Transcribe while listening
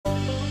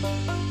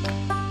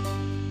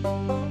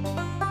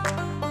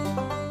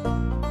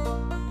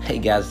Hey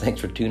guys, thanks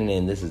for tuning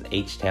in. This is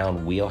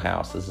Htown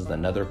Wheelhouse. This is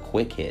another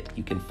quick hit.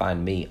 You can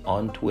find me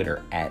on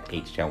Twitter at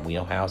Htown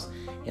Wheelhouse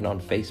and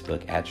on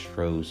Facebook at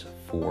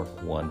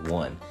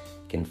Stros411. You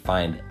can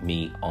find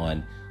me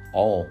on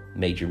all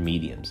major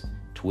mediums,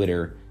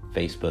 Twitter,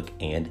 Facebook,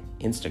 and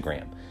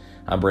Instagram.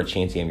 I'm Brent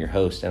Chancey, I'm your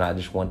host, and I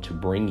just want to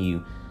bring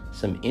you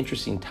some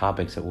interesting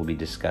topics that we'll be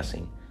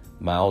discussing.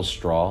 Myles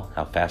Straw,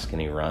 how fast can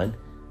he run?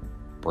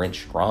 Brent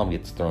Strom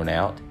gets thrown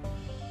out.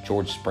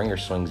 George Springer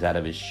swings out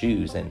of his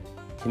shoes, and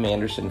Tim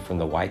Anderson from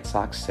the White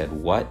Sox said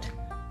what?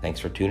 Thanks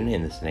for tuning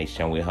in. This is an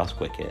Htown Wheelhouse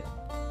Quick Hit.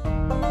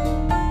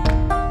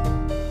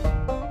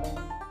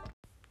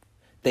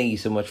 Thank you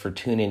so much for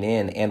tuning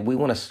in, and we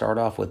want to start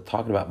off with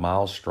talking about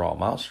Myles Straw.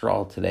 Myles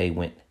Straw today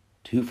went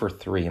 2 for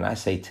 3, and I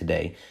say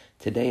today.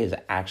 Today is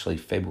actually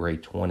February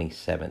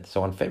 27th.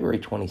 So on February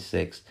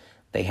 26th,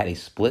 they had a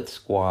split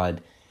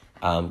squad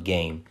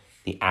game.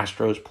 The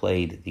Astros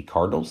played the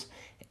Cardinals,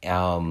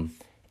 and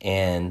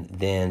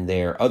then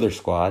their other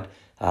squad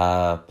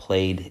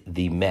played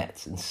the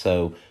Mets. And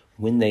so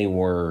when they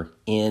were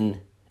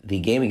in the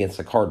game against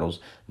the Cardinals,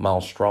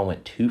 Myles Straw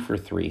went 2 for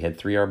 3, had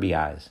 3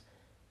 RBIs.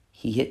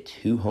 He hit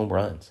 2 home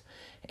runs.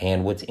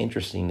 And what's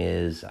interesting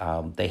is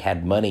they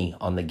had money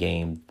on the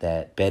game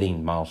that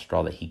betting Myles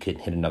Straw that he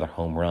couldn't hit another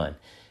home run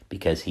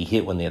because he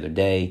hit one the other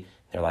day.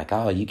 They're like,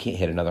 oh, you can't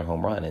hit another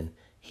home run. And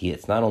he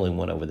hits not only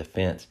one over the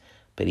fence,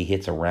 but he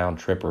hits a round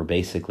tripper,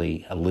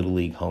 basically a little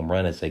league home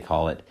run as they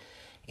call it.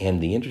 And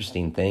the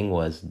interesting thing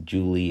was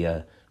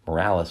Julia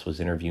Morales was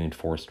interviewing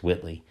Forrest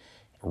Whitley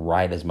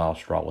right as Myles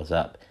Straw was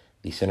up.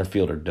 The center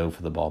fielder dove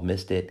for the ball,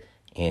 missed it,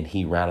 and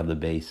he rounded the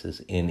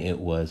bases, and it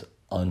was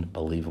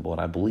unbelievable.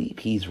 And I believe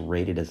he's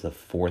rated as the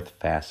 4th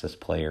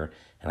fastest player,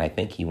 and I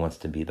think he wants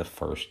to be the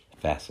 1st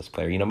fastest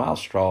player. You know,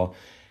 Myles Straw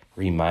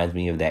reminds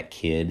me of that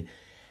kid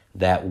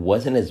that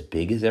wasn't as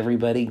big as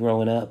everybody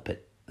growing up,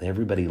 but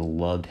everybody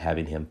loved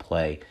having him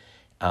play.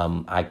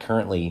 I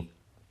currently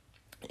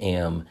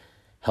am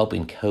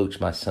helping coach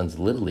my son's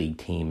Little League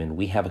team, and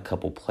we have a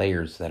couple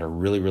players that are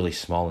really, really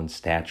small in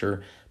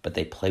stature, but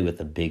they play with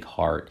a big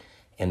heart,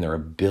 and their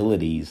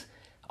abilities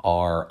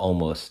are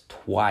almost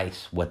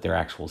twice what their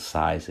actual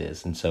size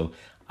is. And so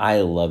I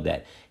love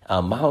that.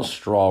 Myles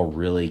Straw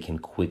really can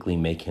quickly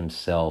make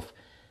himself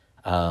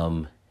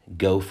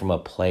go from a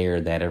player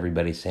that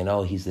everybody's saying,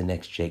 oh, he's the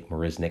next Jake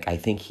Marisnick. I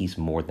think he's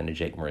more than a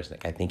Jake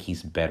Marisnick. I think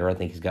he's better. I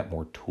think he's got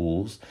more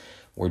tools.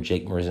 Where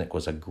Jake Marisnick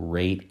was a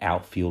great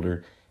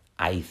outfielder,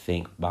 I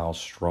think Myles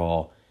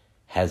Straw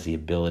has the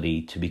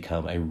ability to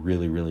become a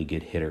really, really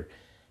good hitter.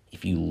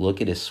 If you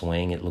look at his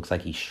swing, it looks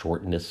like he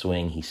shortened his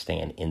swing. He's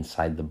staying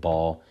inside the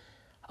ball,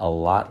 a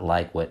lot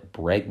like what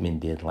Bregman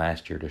did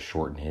last year to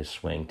shorten his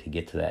swing to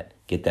get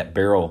that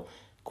barrel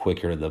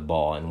quicker to the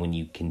ball. And when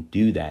you can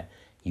do that,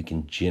 you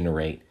can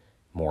generate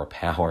more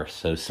power.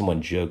 So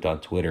someone joked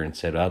on Twitter and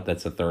said, oh,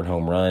 that's the 3rd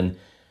home run,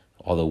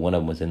 although one of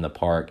them was in the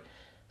park.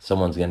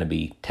 Someone's going to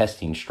be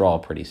testing Straw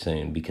pretty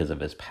soon because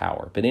of his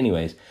power. But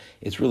anyways,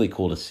 it's really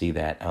cool to see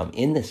that.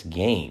 In this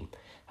game,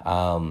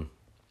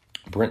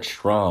 Brent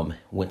Strom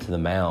went to the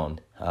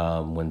mound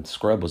when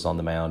Scrub was on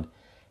the mound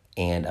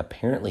and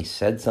apparently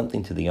said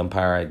something to the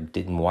umpire. I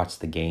didn't watch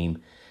the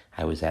game.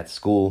 I was at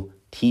school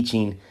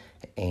teaching,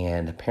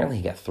 and apparently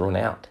he got thrown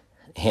out.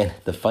 And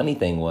the funny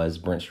thing was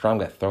Brent Strom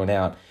got thrown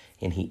out,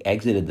 and he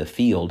exited the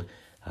field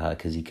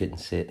because he couldn't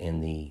sit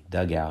in the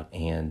dugout,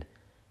 and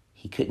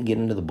he couldn't get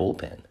into the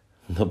bullpen.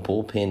 The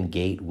bullpen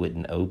gate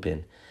wouldn't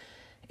open.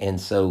 And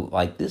so,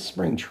 like, this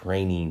spring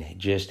training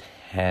just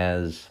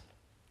has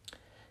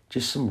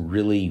just some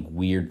really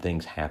weird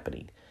things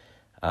happening.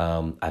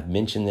 I've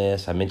mentioned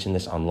this. I mentioned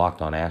this on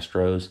Locked on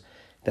Astros.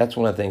 That's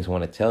one of the things I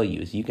want to tell you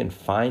is you can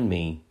find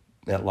me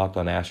at Locked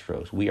on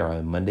Astros. We are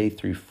a Monday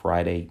through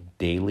Friday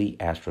daily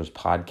Astros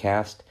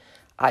podcast.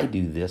 I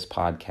do this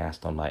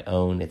podcast on my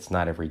own. It's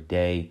not every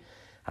day.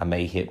 I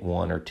may hit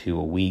 1 or 2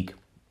 a week,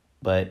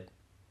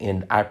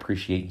 and I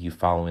appreciate you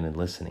following and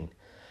listening.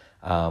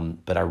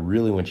 But I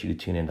really want you to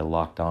tune into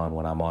Locked On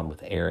when I'm on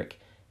with Eric.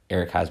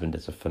 Eric Heisman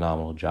does a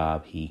phenomenal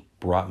job. He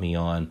brought me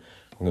on.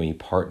 We're going to be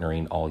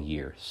partnering all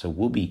year. So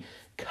we'll be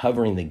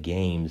covering the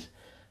games,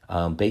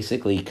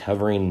 basically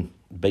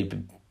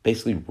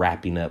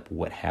wrapping up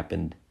what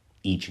happened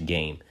each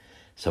game.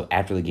 So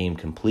after the game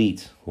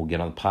completes, we'll get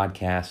on the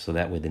podcast so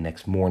that way the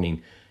next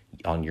morning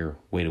on your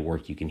way to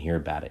work you can hear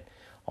about it.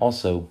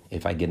 Also,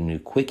 if I get a new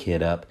quick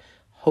hit up,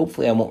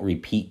 hopefully I won't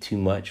repeat too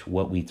much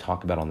what we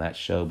talk about on that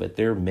show, but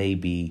there may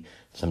be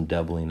some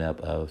doubling up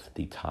of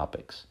the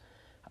topics.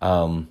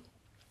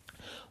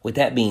 With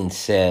that being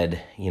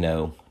said,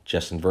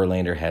 Justin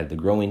Verlander had the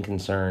growing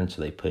concern,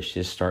 so they pushed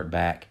his start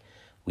back.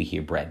 We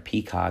hear Brad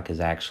Peacock is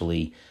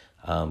actually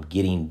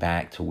getting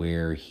back to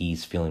where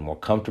he's feeling more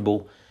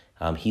comfortable.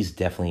 He's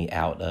definitely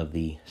out of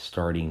the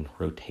starting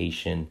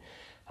rotation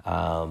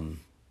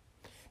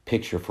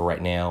picture for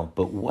right now.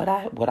 But what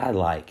I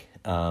like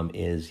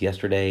is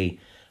yesterday,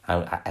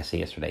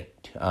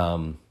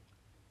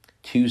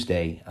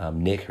 Tuesday,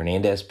 Nick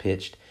Hernandez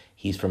pitched.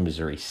 He's from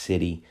Missouri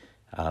City.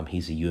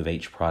 He's a U of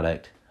H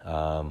product.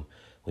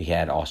 We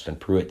had Austin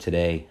Pruitt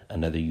today,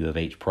 another U of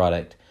H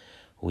product.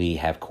 We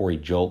have Corey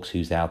Julks,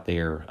 who's out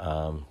there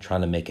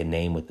trying to make a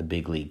name with the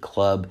big league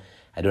club.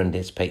 I don't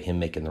anticipate him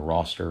making the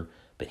roster,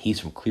 but he's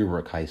from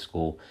Clearbrook High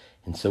School.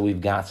 And so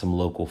we've got some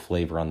local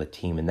flavor on the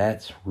team, and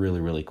that's really,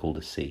 really cool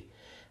to see.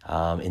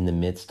 In the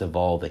midst of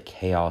all the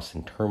chaos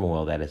and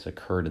turmoil that has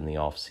occurred in the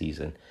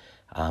offseason,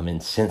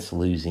 and since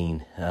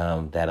losing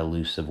that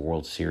elusive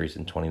World Series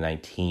in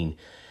 2019,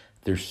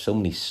 there's so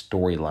many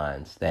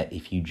storylines that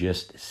if you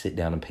just sit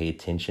down and pay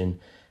attention,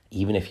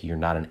 even if you're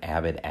not an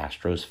avid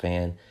Astros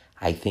fan,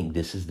 I think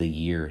this is the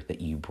year that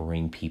you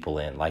bring people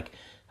in. Like,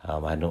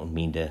 I don't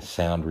mean to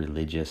sound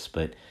religious,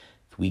 but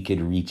if we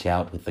could reach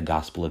out with the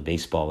gospel of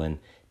baseball and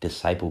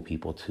disciple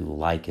people to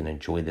like and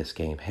enjoy this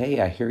game. Hey,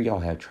 I hear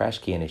y'all have trash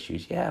can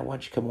issues. Yeah, why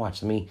don't you come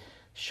watch? Let me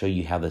show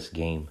you how this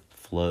game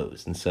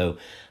flows. And so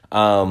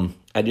I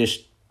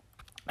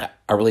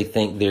really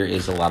think there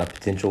is a lot of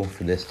potential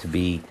for this to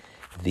be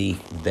the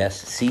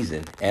best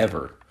season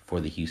ever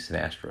for the Houston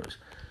Astros.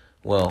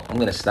 Well, I'm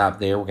going to stop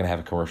there. We're going to have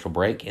a commercial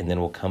break, and then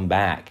we'll come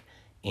back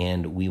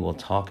and we will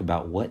talk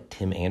about what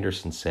Tim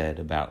Anderson said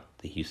about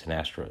the Houston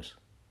Astros.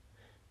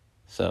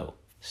 So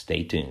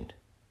stay tuned.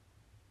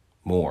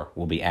 More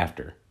will be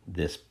after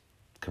this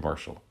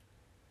commercial.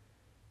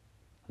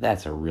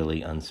 That's a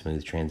really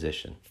unsmooth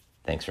transition.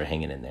 Thanks for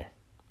hanging in there.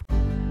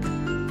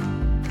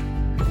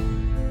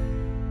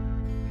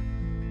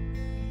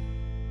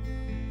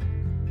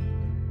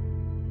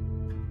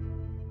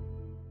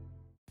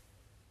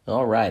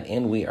 All right,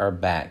 and we are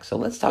back. So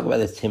let's talk about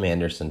this Tim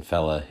Anderson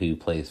fella who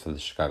plays for the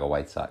Chicago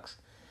White Sox.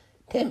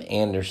 Tim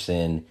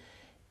Anderson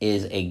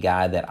is a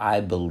guy that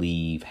I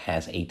believe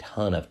has a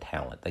ton of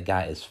talent. The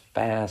guy is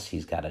fast.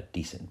 He's got a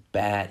decent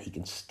bat. He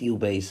can steal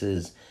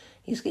bases.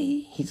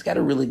 He's got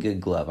a really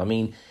good glove. I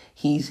mean,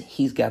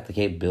 he's got the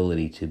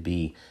capability to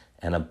be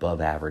an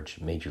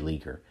above-average major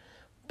leaguer.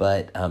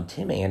 But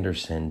Tim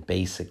Anderson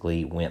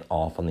basically went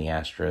off on the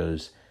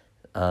Astros.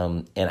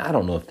 And I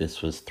don't know if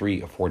this was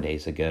 3 or 4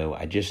 days ago.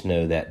 I just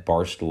know that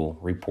Barstool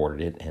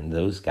reported it, and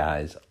those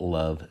guys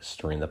love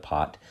stirring the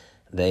pot.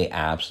 They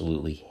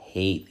absolutely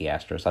hate the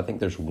Astros. I think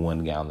there's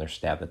one guy on their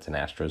staff that's an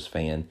Astros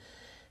fan,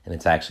 and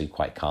it's actually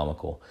quite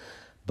comical.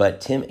 But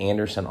Tim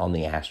Anderson on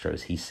the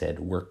Astros, he said,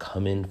 we're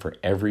coming for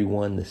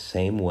everyone the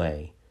same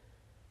way,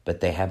 but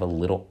they have a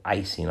little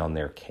icing on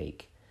their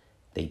cake.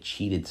 They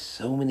cheated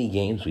so many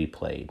games we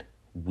played.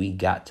 We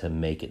got to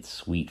make it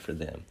sweet for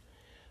them.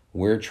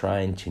 We're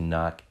trying to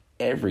knock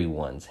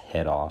everyone's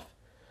head off,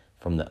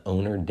 from the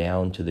owner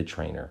down to the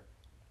trainer.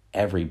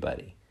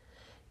 Everybody.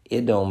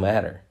 It don't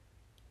matter.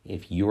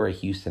 If you're a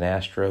Houston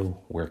Astro,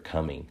 we're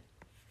coming.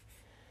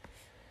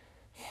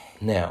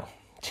 Now,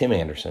 Tim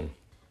Anderson.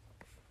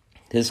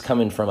 This is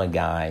coming from a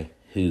guy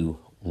who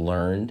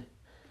learned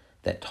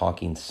that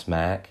talking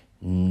smack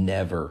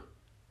never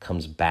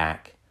comes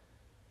back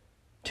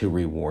to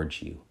reward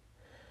you.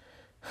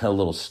 A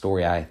little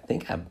story. I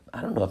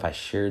don't know if I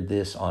shared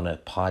this on a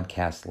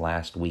podcast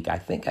last week. I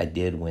think I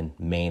did when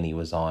Manny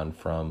was on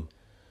from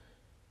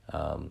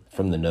the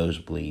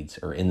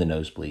nosebleeds, or in the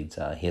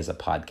nosebleeds. He has a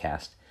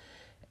podcast.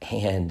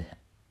 And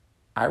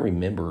I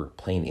remember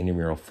playing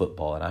intramural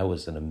football, and I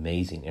was an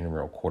amazing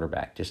intramural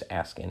quarterback. Just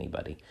ask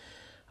anybody.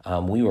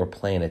 We were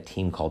playing a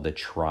team called the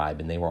Tribe,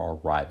 and they were our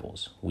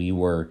rivals. We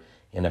were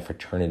in a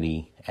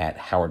fraternity at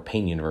Howard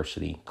Payne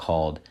University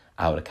called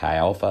Iota Chi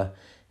Alpha,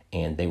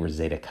 and they were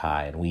Zeta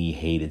Chi, and we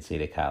hated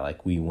Zeta Chi.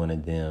 Like, we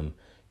wanted them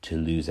to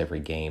lose every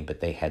game,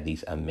 but they had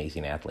these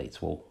amazing athletes.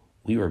 Well,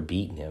 we were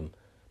beating them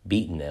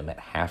at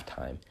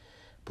halftime. I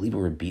believe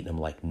we were beating them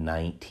like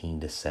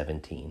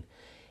 19-17.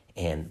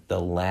 And the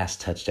last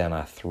touchdown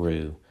I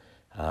threw,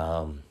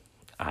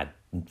 I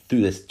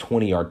threw this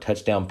 20-yard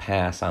touchdown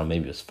pass. I don't know,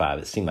 maybe it was 5.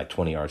 It seemed like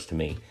 20 yards to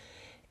me.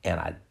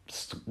 And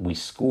we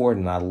scored,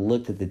 and I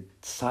looked at the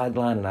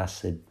sideline, and I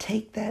said,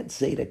 "Take that,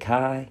 Zeta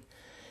Chi."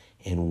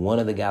 And one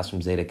of the guys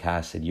from Zeta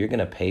Chi said, "You're going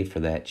to pay for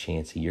that,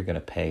 Chancey. You're going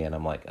to pay." And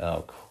I'm like,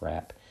 oh,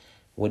 crap.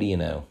 What do you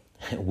know?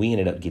 We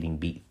ended up getting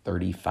beat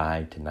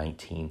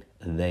 35-19.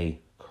 They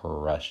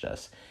crushed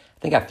us. I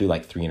think I threw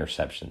like 3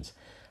 interceptions.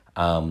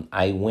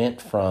 I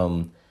went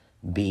from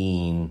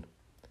being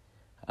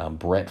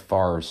Brett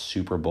Favre's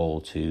Super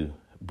Bowl to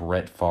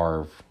Brett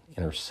Favre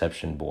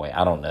interception boy.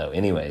 I don't know.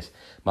 Anyways,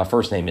 my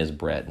first name is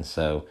Brett, and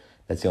so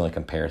that's the only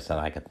comparison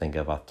I could think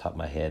of off the top of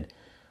my head.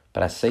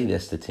 But I say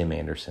this to Tim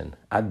Anderson.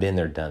 I've been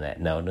there, done that.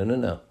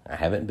 No. I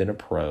haven't been a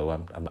pro.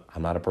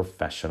 I'm not a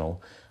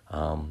professional.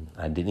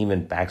 I didn't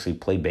even actually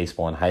play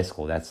baseball in high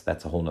school. That's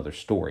a whole nother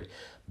story.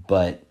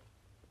 But,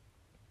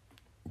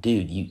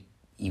 dude,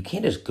 you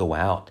can't just go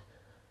out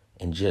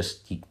and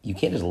you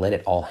can't just let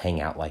it all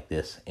hang out like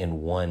this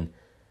in one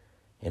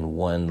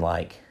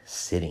like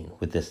sitting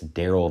with this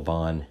Daryl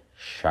Von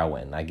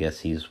Schouwen. I guess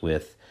he's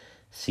with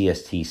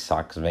CST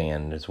Sox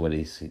Van is what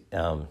he's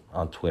on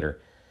Twitter.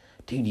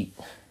 Dude,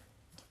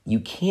 you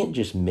can't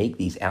just make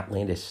these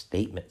outlandish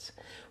statements.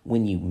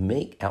 When you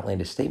make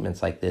outlandish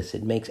statements like this,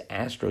 it makes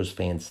Astros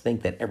fans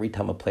think that every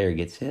time a player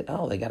gets hit,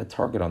 oh, they got a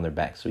target on their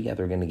back, so yeah,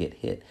 they're going to get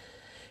hit.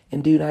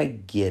 And dude, I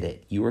get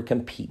it. You were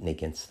competing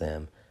against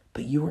them,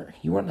 but you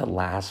were in a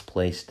last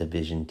place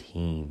division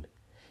team.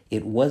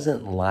 It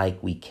wasn't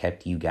like we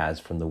kept you guys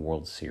from the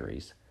World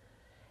Series.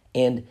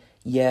 And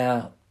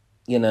yeah,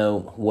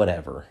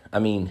 whatever. I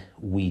mean,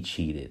 we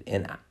cheated,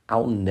 and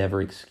I'll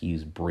never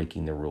excuse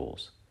breaking the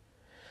rules.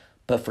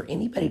 But for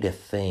anybody to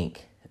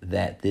think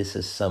that this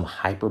is some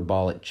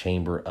hyperbolic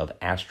chamber of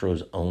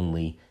Astros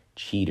only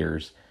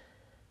cheaters,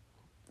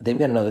 they've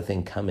got another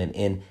thing coming.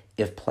 And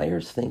if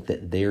players think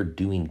that they're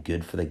doing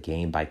good for the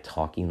game by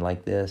talking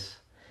like this,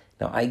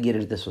 now I get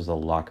it. This was a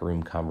locker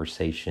room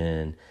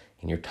conversation,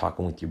 and you're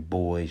talking with your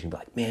boys. You're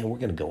like, man, we're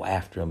going to go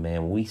after him,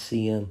 man. When we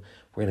see him,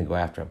 we're going to go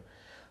after him.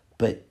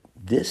 But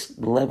this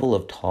level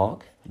of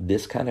talk,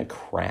 this kind of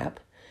crap,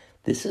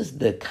 this is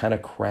the kind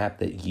of crap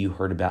that you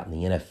heard about in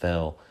the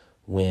NFL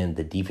when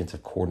the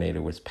defensive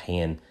coordinator was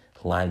paying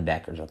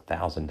linebackers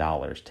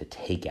 $1,000 to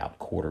take out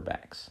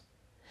quarterbacks.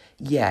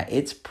 Yeah,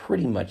 it's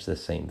pretty much the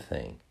same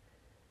thing.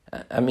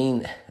 I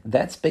mean,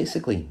 that's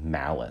basically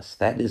malice.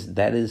 That is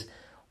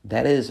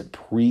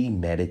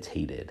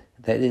premeditated.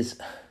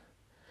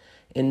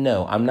 And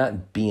no, I'm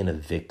not being a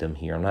victim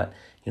here. I'm not,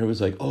 it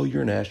was like, oh,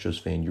 you're an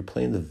Astros fan. You're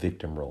playing the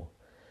victim role.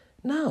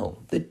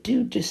 No, the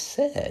dude just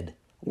said,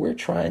 we're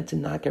trying to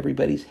knock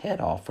everybody's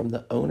head off from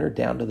the owner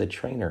down to the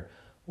trainer.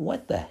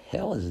 What the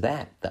hell is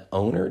that? The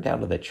owner down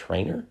to the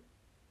trainer?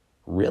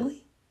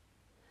 Really?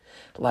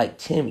 Like,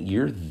 Tim,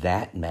 you're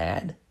that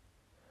mad?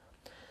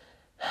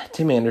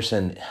 Tim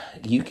Anderson,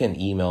 you can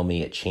email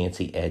me at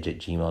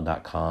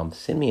chancyedge@gmail.com.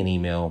 Send me an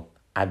email.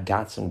 I've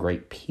got some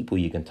great people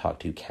you can talk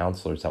to,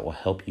 counselors that will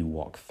help you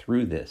walk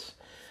through this.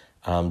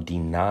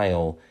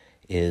 Denial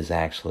is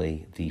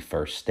actually the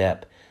first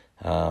step.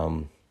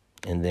 And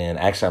then,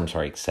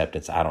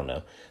 acceptance. I don't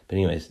know. But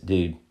anyways,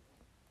 dude, you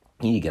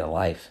need to get a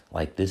life.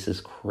 Like, this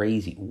is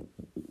crazy.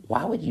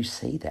 Why would you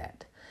say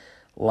that?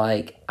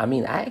 Like, I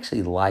mean, I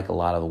actually like a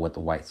lot of what the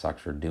White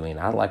Sox are doing.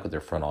 I like what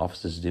their front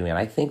office is doing.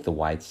 I think the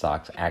White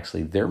Sox,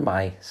 actually, they're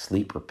my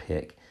sleeper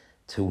pick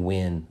to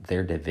win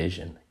their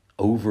division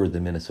over the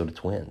Minnesota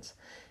Twins.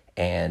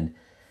 And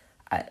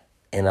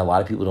a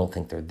lot of people don't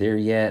think they're there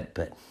yet,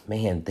 but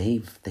man,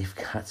 they've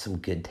got some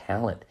good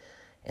talent.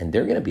 And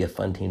they're going to be a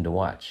fun team to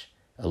watch.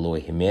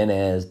 Eloy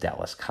Jimenez,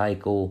 Dallas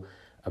Keuchel,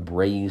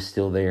 Abreu's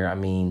still there. I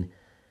mean,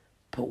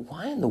 but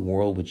why in the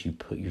world would you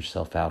put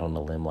yourself out on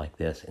a limb like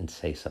this and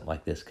say something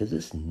like this? Because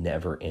this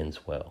never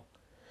ends well.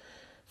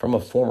 From a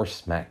former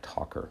smack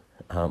talker,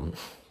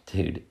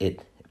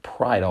 dude,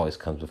 pride always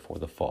comes before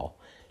the fall.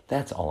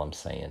 That's all I'm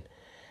saying.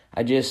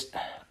 I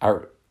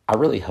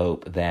really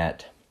hope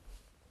that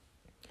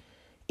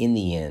in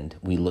the end,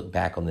 we look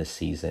back on this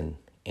season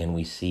and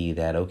we see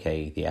that,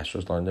 okay, the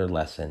Astros learned their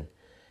lesson.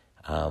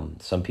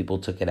 Some people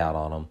took it out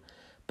on them.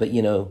 But,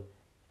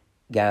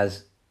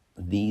 guys,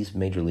 these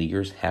major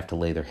leaguers have to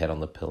lay their head on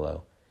the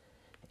pillow.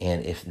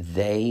 And if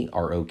they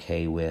are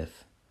okay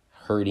with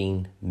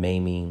hurting,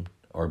 maiming,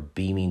 or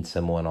beaming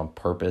someone on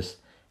purpose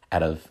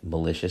out of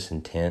malicious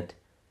intent,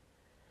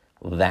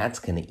 well, that's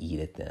going to eat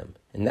at them.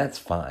 And that's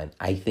fine.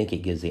 I think it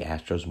gives the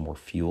Astros more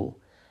fuel.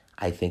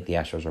 I think the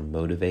Astros are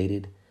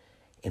motivated.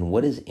 And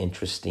what is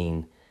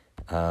interesting,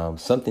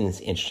 something that's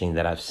interesting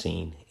that I've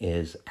seen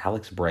is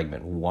Alex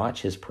Bregman.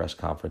 Watch his press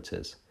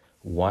conferences.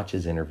 Watch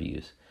his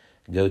interviews.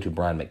 Go to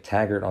Brian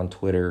McTaggart on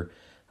Twitter,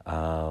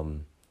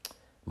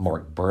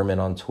 Mark Berman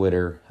on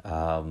Twitter,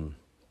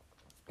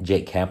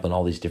 Jake Kaplan,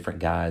 all these different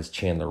guys,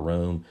 Chandler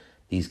Rome,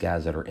 these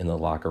guys that are in the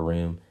locker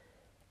room.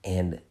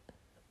 And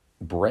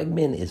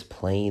Bregman is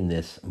playing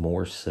this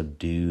more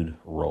subdued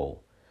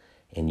role.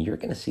 And you're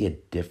going to see a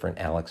different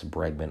Alex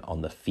Bregman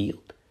on the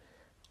field,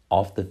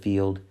 off the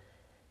field.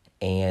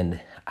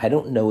 And I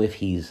don't know if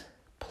he's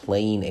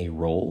playing a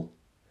role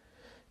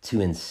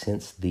to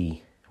incense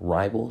the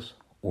rivals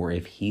or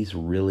if he's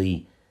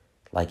really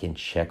like in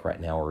check right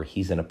now, or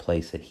he's in a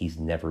place that he's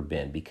never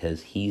been,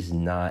 because he's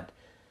not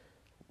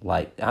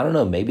like, I don't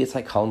know, maybe it's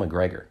like Colin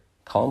McGregor.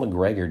 Colin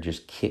McGregor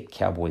just kicked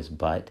Cowboy's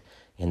butt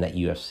in that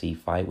UFC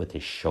fight with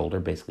his shoulder,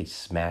 basically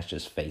smashed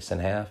his face in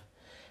half.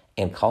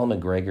 And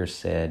Colin McGregor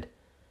said,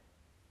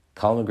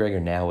 Colin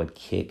McGregor now would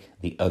kick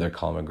the other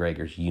Colin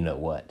McGregor's you know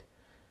what,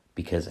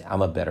 because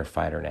I'm a better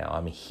fighter now.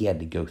 I mean, he had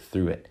to go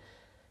through it.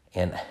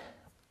 And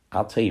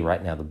I'll tell you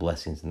right now, the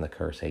blessing's in the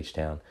curse,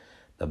 Htown.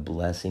 The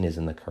blessing is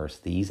in the curse.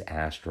 These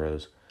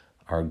Astros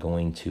are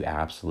going to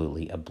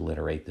absolutely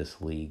obliterate this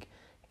league.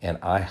 And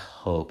I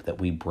hope that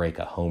we break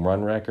a home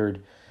run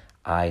record.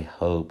 I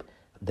hope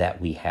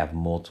that we have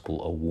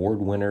multiple award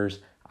winners.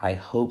 I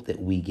hope that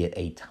we get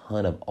a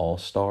ton of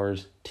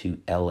all-stars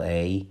to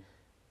LA.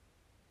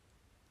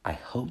 I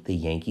hope the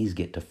Yankees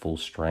get to full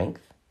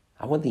strength.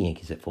 I want the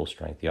Yankees at full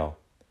strength, y'all.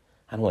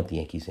 I don't want the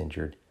Yankees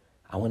injured.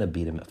 I want to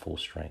beat them at full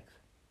strength.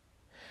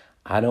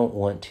 I don't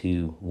want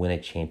to win a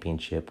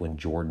championship when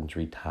Jordan's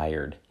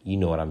retired. You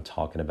know what I'm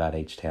talking about,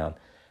 Htown.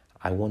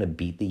 I want to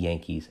beat the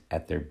Yankees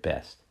at their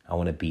best. I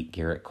want to beat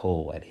Garrett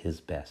Cole at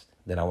his best.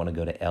 Then I want to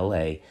go to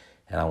LA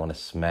and I want to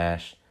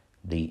smash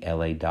the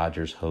LA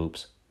Dodgers'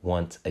 hopes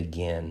once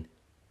again.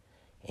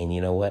 And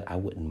you know what? I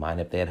wouldn't mind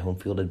if they had home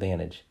field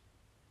advantage.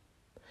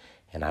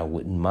 And I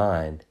wouldn't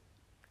mind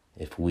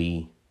if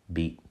we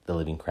beat the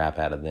living crap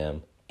out of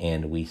them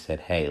and we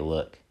said, hey,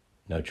 look,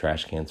 no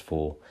trash cans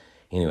full.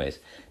 Anyways,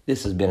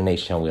 this has been an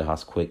Htown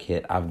Wheelhouse Quick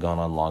Hit. I've gone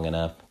on long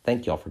enough.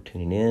 Thank y'all for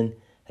tuning in.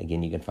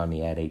 Again, you can find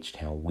me at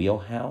Htown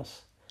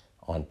Wheelhouse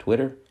on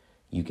Twitter.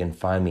 You can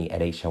find me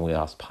at Htown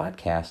Wheelhouse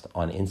Podcast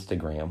on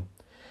Instagram.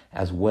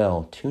 As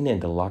well, tune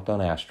in to Locked On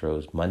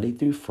Astros Monday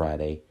through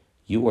Friday,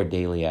 your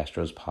daily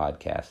Astros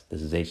podcast.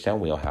 This is Htown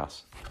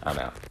Wheelhouse. I'm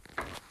out.